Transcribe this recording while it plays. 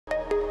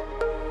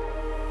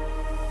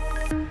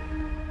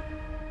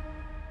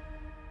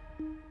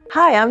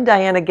Hi, I'm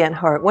Diana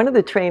Guenthardt, one of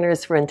the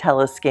trainers for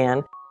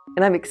Intelliscan,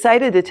 and I'm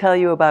excited to tell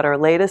you about our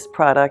latest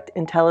product,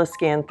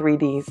 Intelliscan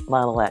 3D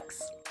Model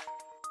X.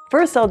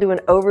 First, I'll do an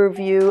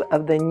overview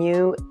of the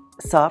new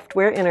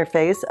software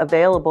interface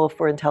available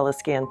for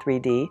Intelliscan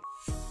 3D.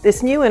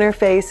 This new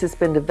interface has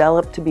been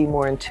developed to be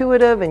more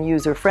intuitive and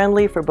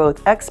user-friendly for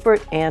both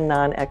expert and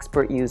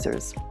non-expert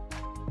users.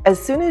 As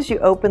soon as you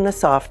open the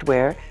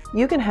software,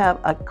 you can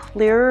have a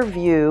clearer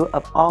view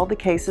of all the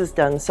cases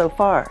done so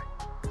far,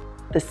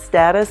 the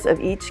status of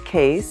each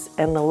case,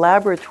 and the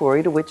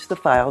laboratory to which the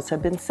files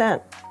have been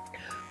sent.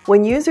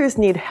 When users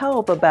need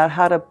help about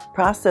how to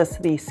process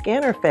the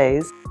scanner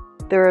phase,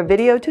 there are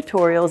video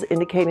tutorials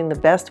indicating the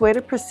best way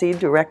to proceed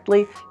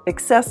directly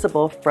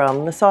accessible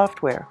from the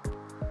software.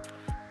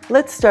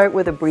 Let's start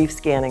with a brief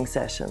scanning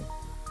session.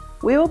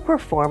 We will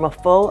perform a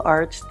full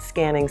arched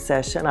scanning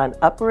session on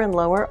upper and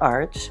lower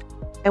arch,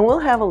 and we'll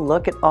have a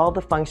look at all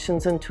the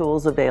functions and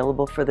tools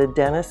available for the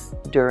dentist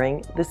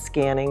during the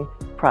scanning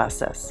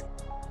process.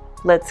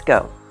 Let's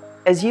go.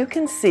 As you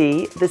can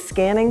see, the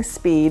scanning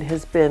speed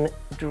has been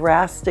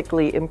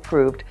drastically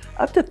improved,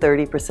 up to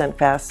 30%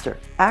 faster.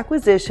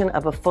 Acquisition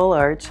of a full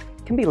arch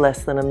can be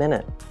less than a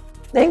minute.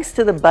 Thanks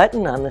to the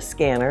button on the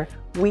scanner,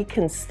 we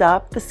can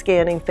stop the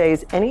scanning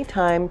phase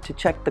anytime to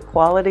check the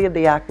quality of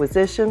the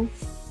acquisition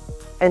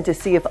and to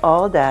see if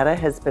all data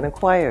has been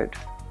acquired.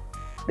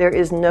 There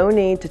is no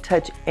need to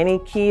touch any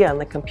key on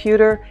the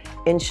computer,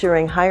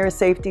 ensuring higher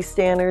safety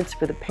standards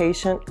for the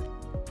patient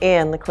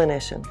and the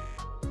clinician.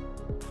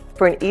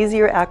 For an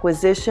easier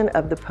acquisition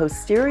of the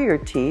posterior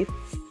teeth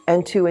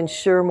and to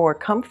ensure more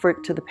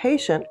comfort to the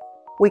patient,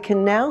 we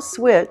can now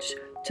switch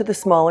to the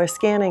smaller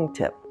scanning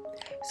tip.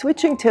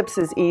 Switching tips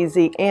is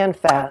easy and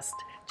fast.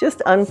 Just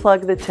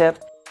unplug the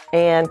tip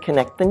and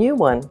connect the new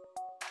one.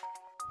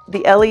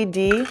 The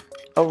LED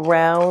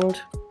around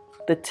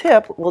the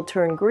tip will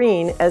turn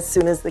green as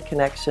soon as the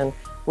connection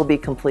will be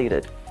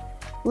completed.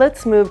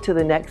 Let's move to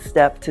the next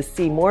step to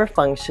see more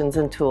functions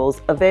and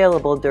tools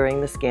available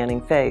during the scanning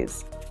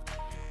phase.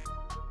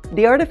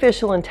 The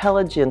artificial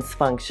intelligence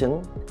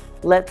function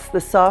lets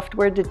the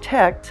software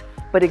detect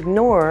but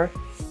ignore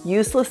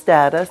useless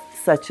data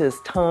such as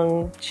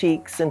tongue,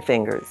 cheeks, and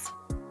fingers.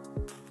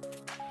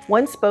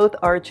 Once both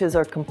arches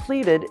are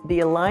completed,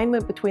 the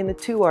alignment between the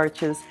two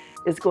arches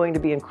is going to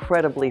be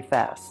incredibly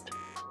fast.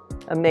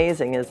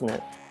 Amazing, isn't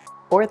it?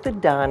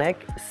 Orthodontic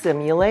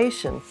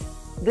simulation.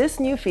 This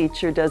new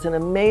feature does an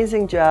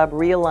amazing job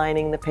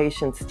realigning the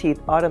patient's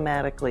teeth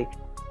automatically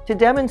to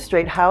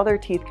demonstrate how their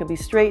teeth can be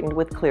straightened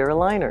with clear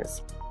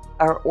aligners.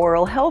 Our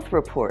oral health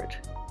report.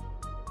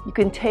 You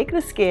can take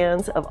the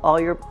scans of all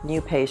your new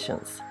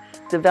patients,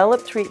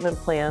 develop treatment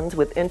plans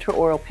with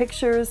intraoral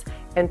pictures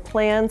and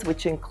plans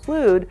which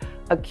include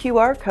a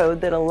QR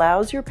code that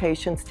allows your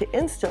patients to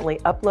instantly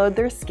upload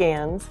their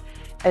scans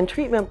and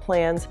treatment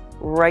plans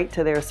right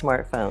to their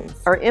smartphones.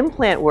 Our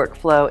implant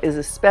workflow is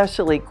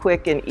especially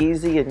quick and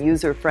easy and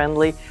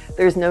user-friendly.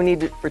 There's no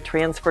need for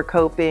transfer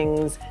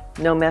copings,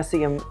 no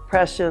messy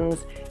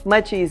impressions,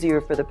 much easier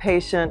for the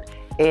patient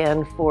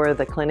and for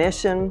the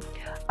clinician.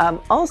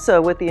 Also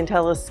with the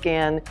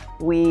Intelliscan,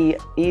 we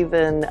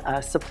even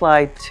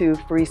supply 2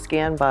 free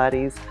scan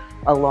bodies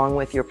along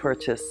with your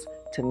purchase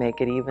to make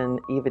it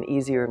even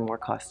easier and more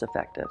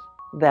cost-effective.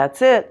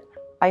 That's it.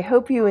 I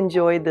hope you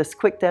enjoyed this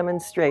quick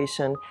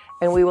demonstration,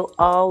 and we will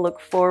all look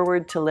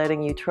forward to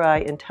letting you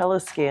try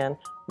Intelliscan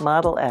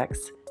Model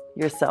X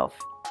yourself.